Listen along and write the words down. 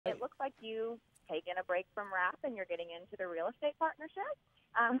It looks like you've taken a break from rap and you're getting into the real estate partnership.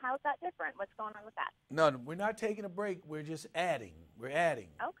 How's that different? What's going on with that? No, we're not taking a break. We're just adding. We're adding.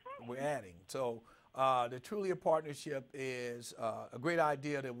 We're Okay. adding. So the Trulia partnership is a great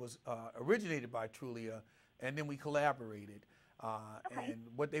idea that was originated by Trulia, and then we collaborated. Okay. And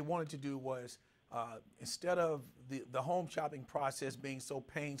what they wanted to do was instead of the home shopping process being so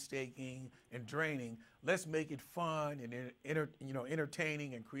painstaking and draining, let's make it fun and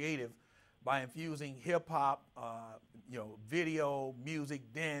entertaining and creative by infusing hip hop, video,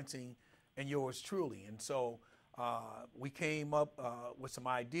 music, dancing, and yours truly. And so we came up with some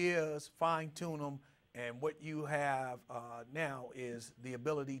ideas, fine tune them, and what you have now is the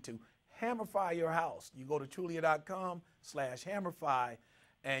ability to hammerify your house. You go to trulia.com/hammerify,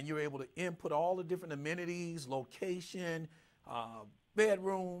 and you're able to input all the different amenities, location,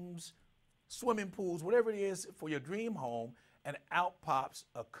 bedrooms, swimming pools, whatever it is for your dream home, and out pops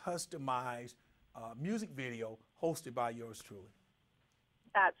a customized music video hosted by yours truly.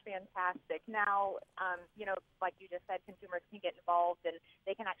 That's fantastic. Now, like you just said, consumers can get involved and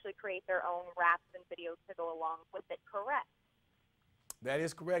they can actually create their own raps and videos to go along with it, correct? That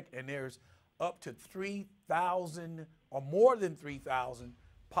is correct. And there's up to 3,000 or more than 3,000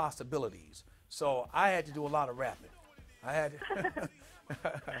 possibilities. So I had to do a lot of rapping. I had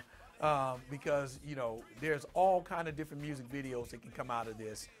because, there's all kind of different music videos that can come out of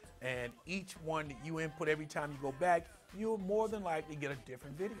this. And each one that you input every time you go back, you'll more than likely get a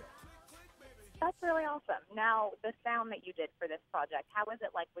different video. That's really awesome. Now, the sound that you did for this project, how is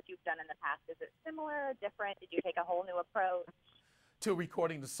it like what you've done in the past? Is it similar, different? Did you take a whole new approach? To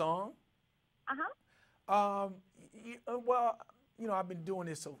recording the song? Uh-huh. Well, I've been doing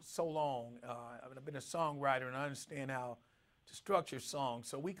this so long. I've been a songwriter, and I understand how to structure songs.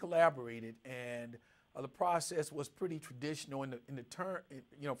 So we collaborated, and the process was pretty traditional in the turn,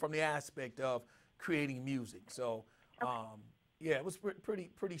 from the aspect of creating music. So, yeah, it was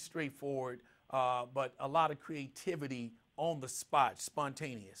pretty straightforward, but a lot of creativity on the spot,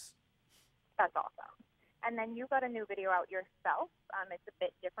 spontaneous. That's awesome. And then you got a new video out yourself. It's a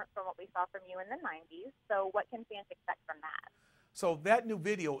bit different from what we saw from you in the 90s. So what can fans expect from that? So that new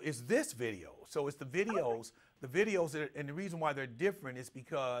video is this video. So it's the videos. The videos, and the reason why they're different is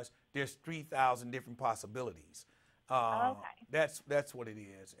because there's 3,000 different possibilities. Okay. That's what it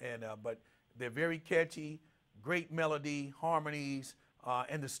is. And but they're very catchy, great melody, harmonies,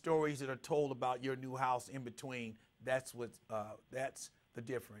 and the stories that are told about your new house in between. That's the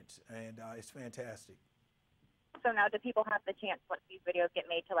difference, and it's fantastic. So now do people have the chance, once these videos get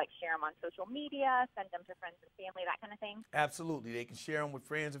made, to share them on social media, send them to friends and family, that kind of thing? Absolutely. They can share them with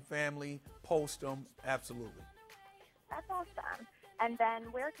friends and family, post them. Absolutely. That's awesome. And then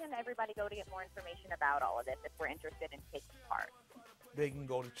where can everybody go to get more information about all of this if we're interested in taking part? They can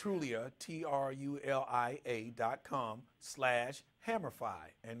go to Trulia,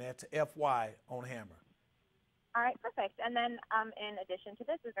 TRULIA.com/hammerify, and that's FY on hammer. All right, perfect. And then in addition to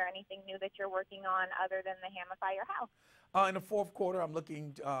this, is there anything new that you're working on other than the Hamify Your House? In the fourth quarter, I'm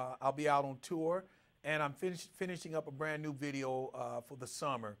looking, I'll be out on tour, and I'm finishing up a brand new video for the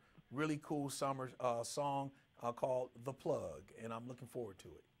summer. Really cool summer song called The Plug, and I'm looking forward to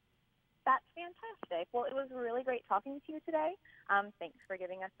it. That's fantastic. Well, it was really great talking to you today. Thanks for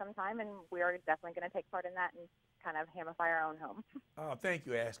giving us some time, and we are definitely going to take part in that and kind of hamify our own home. Thank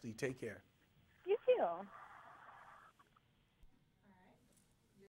you, Ashley. Take care. You too.